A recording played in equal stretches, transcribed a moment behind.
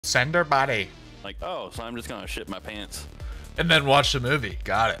Send her body. Like, oh, so I'm just gonna shit my pants. And then watch the movie.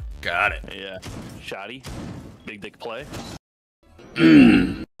 Got it. Got it. Yeah. Shoddy. Big dick play.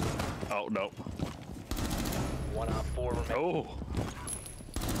 Oh, no. 1 op 4 remaining. Oh.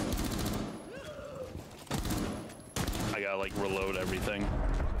 I gotta, like, reload everything.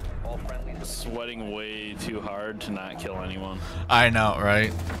 All friendlies. Sweating way too hard to not kill anyone. I know,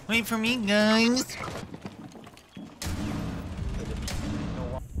 right? Wait for me, guys.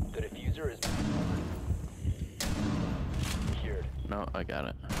 The diffuser is secured. No, I got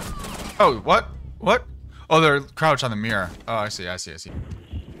it. Oh, what? What? Oh, they're crouched on the mirror. Oh, I see, I see, I see.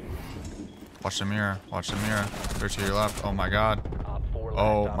 Watch the mirror. Watch the mirror. They're to your left. Oh my god. Op 4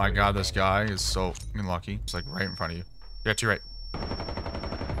 Oh last my operator god, this standing. guy is so lucky. It's like right in front of you. Yeah, to your right.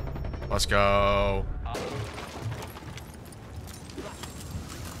 Let's go.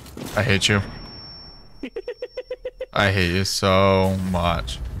 I hate you. I hate you so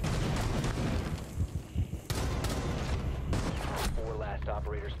much. 4 last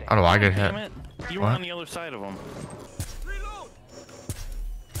operator standing. How do I get hit? Damn it. You were What? on the other side of him.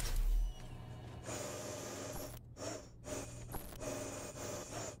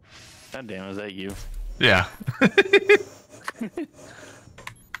 God damn, is that you? Yeah.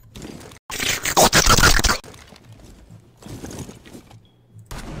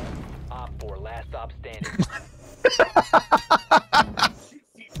 Op 4 last op standing.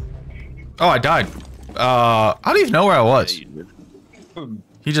 Oh, I died. I don't even know where I was. Yeah, you did.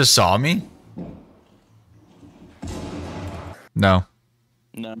 He just saw me? No.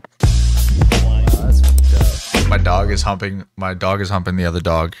 No. My dog is humping the other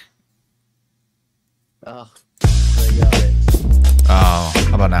dog. Oh, they got it. Oh,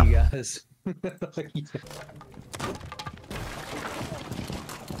 how about now? You guys.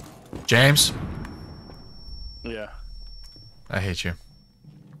 James? Yeah. I hate you.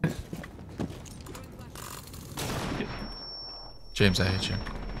 James, I hate you.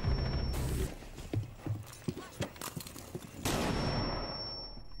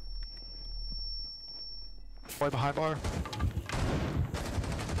 Boy behind bar.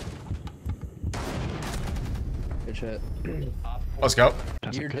 Good shit. Let's go.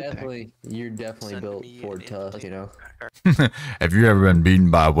 That's a You're good definitely Send built me for an tough, you know. Have you ever been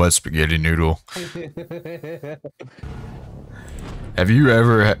beaten by a wet spaghetti noodle? Have you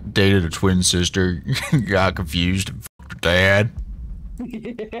ever dated a twin sister, got confused, and fucked her dad?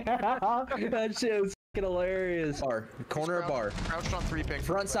 That shit was fucking hilarious. Bar, corner of bar. Crouched on 3 ping.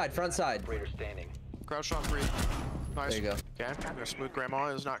 Front side, front side. Operator standing. Crouched on 3. Nice. There you go. Okay, I'm gonna smooth grandma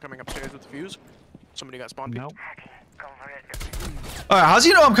is not coming upstairs with the fuse. Somebody got spawned. Nope. Alright, how's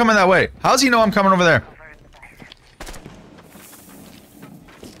he know I'm coming that way? How's he know I'm coming over there?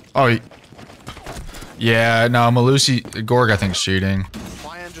 Oh, yeah, no, Malusi, Gorg, I think, is cheating.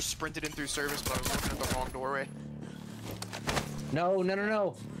 Lion just sprinted in through service, but I was looking at the wrong doorway. No, no, no,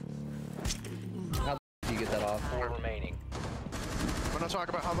 no. How do you get that off? 4 remaining. I'm gonna talk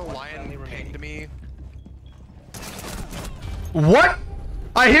about how the lion pinged me. What?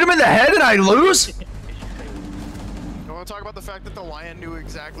 I hit him in the head and I lose? I want to talk about the fact that the lion knew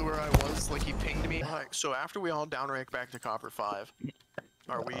exactly where I was, like he pinged me. Alright, so after we all downrank back to Copper 5,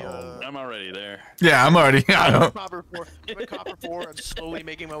 are we, I'm already there. Yeah, I'm already. I don't. Copper 4, I'm at Copper 4 and slowly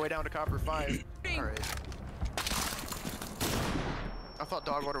making my way down to Copper 5. Alright. I thought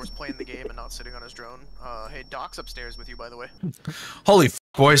Dogwater was playing the game and not sitting on his drone. Hey, Doc's upstairs with you, by the way. Holy f,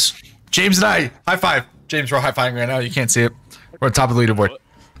 boys. James and I, high five. James, we're high fiving right now. You can't see it. We're at the top of the leaderboard.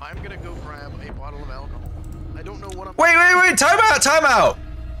 I'm gonna go grab a bottle of alcohol. I don't know what I'm- Wait. Time out, time out.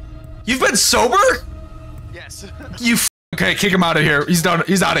 You've been sober? Yes. You f, okay, kick him out of here. He's done.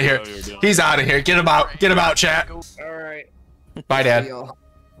 He's out of here. He's out of here. Get him out. Get him out, chat. Alright. Bye, Dad.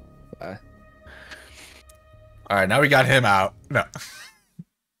 Bye. All right, now we got him out. No.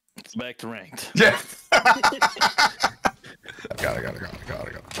 It's back to ranked. Yeah. Got it.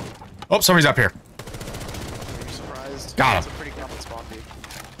 Oh, somebody's up here. Maybe surprised. Got him. It's a pretty common spawn peak.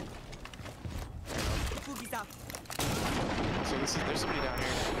 So there's somebody down here.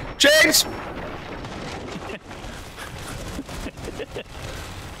 James. The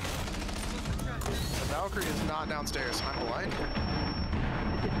Valkyrie is not downstairs. I'm blind.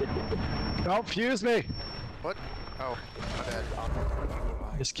 Don't fuse me. What? Oh, my bad.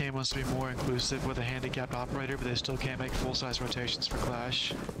 This game wants to be more inclusive with a handicapped operator, but they still can't make full-size rotations for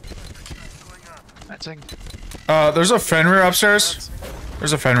Clash. Planting. There's a Fenrir upstairs.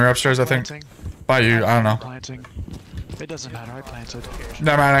 There's a Fenrir upstairs, I think. Planting. By you, I don't know. Planting. It doesn't matter, I planted.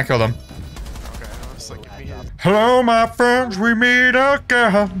 Never mind, I killed him. Okay, I was like, give me a... Hello, my friends, we meet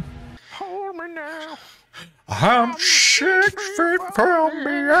again. Hold me now. I'm 6 feet from the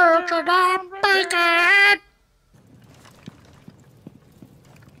edge and I'm bacon.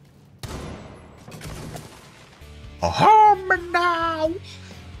 Oh, me now.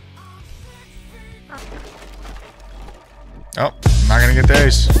 Oh, I'm not gonna get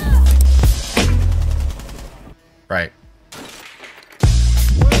these. Right.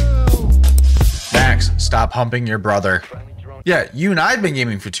 Max, stop humping your brother. Yeah, you and I have been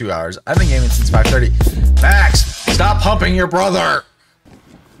gaming for 2 hours. I've been gaming since 5:30. Max, stop humping your brother.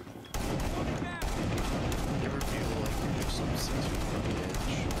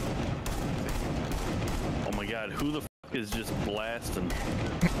 Oh my god, who the fuck is just blasting?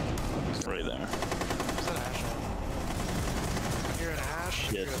 Right there. Is that Ash? You're an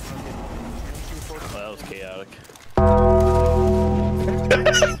Ash? Yes. You're a Well, that was chaotic.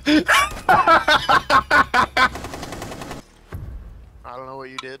 I don't know what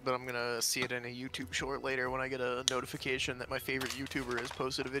you did, but I'm gonna see it in a YouTube short later when I get a notification that my favorite YouTuber has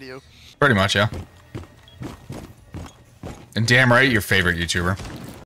posted a video. Pretty much, yeah. And damn right, your favorite YouTuber.